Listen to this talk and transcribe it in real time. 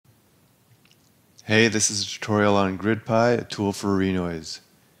Hey, this is a tutorial on GridPy, a tool for Renoise.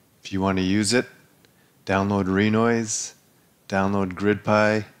 If you want to use it, download Renoise, download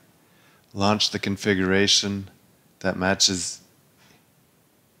GridPy, launch the configuration that matches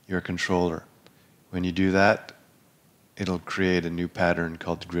your controller. When you do that, it'll create a new pattern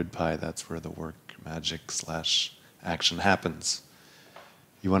called GridPy. That's where the work magic / action happens.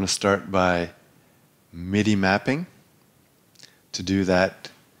 You want to start by MIDI mapping. To do that,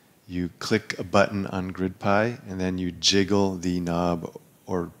 you click a button on GridPy and then you jiggle the knob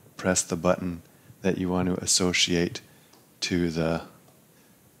or press the button that you want to associate to the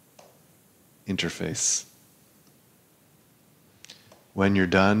interface. When you're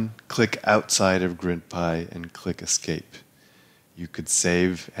done, click outside of GridPy and click Escape. You could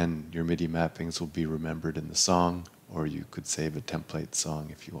save and your MIDI mappings will be remembered in the song, or you could save a template song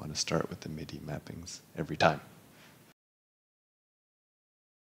if you want to start with the MIDI mappings every time.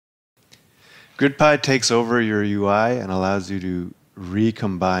 GridPy takes over your UI and allows you to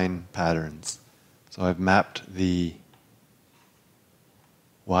recombine patterns. So I've mapped the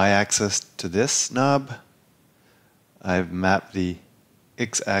y-axis to this knob. I've mapped the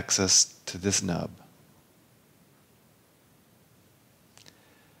x-axis to this knob.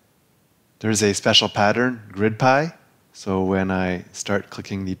 There's a special pattern, GridPy, so when I start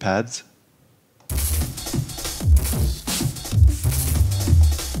clicking the pads,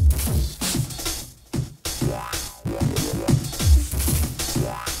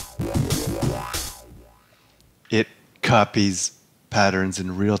 it copies patterns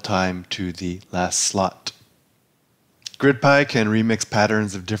in real time to the last slot. GridPy can remix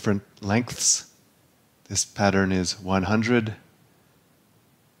patterns of different lengths. This pattern is 100.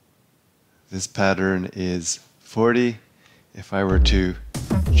 This pattern is 40. If I were to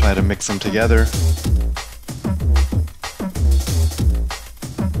try to mix them together,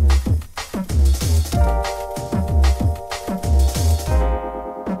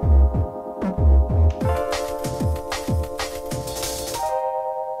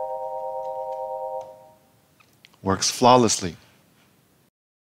 works flawlessly.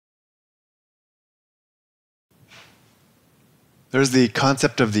 There's the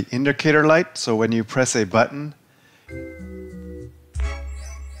concept of the indicator light. So when you press a button,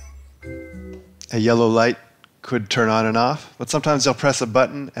 a yellow light could turn on and off, but sometimes you'll press a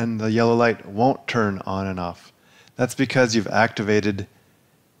button and the yellow light won't turn on and off. That's because you've activated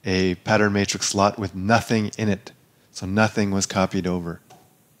a pattern matrix slot with nothing in it. So nothing was copied over.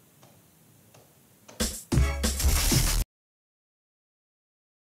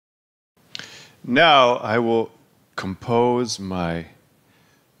 Now I will compose my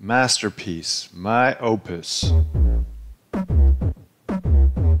masterpiece, my opus.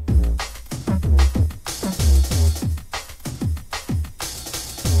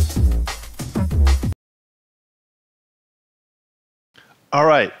 All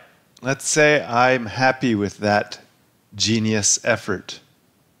right, let's say I'm happy with that genius effort.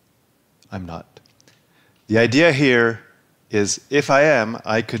 I'm not. The idea here is if I am,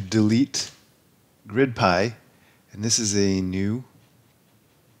 I could delete GridPy, and this is a new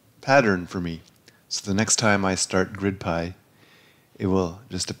pattern for me. So the next time I start GridPy, it will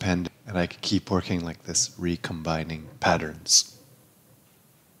just append, and I can keep working like this, recombining patterns.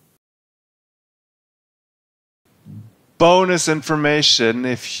 Bonus information,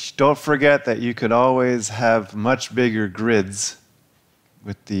 don't forget that you could always have much bigger grids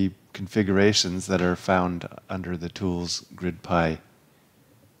with the configurations that are found under the Tools GridPy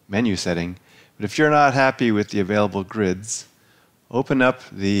menu setting. But if you're not happy with the available grids, open up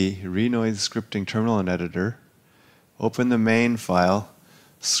the Renoise scripting terminal and editor, open the main file,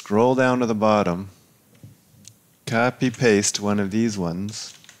 scroll down to the bottom, copy-paste one of these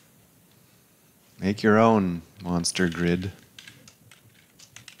ones, make your own monster grid,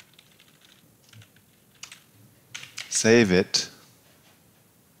 save it,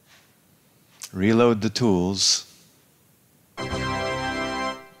 reload the tools,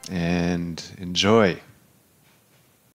 and enjoy.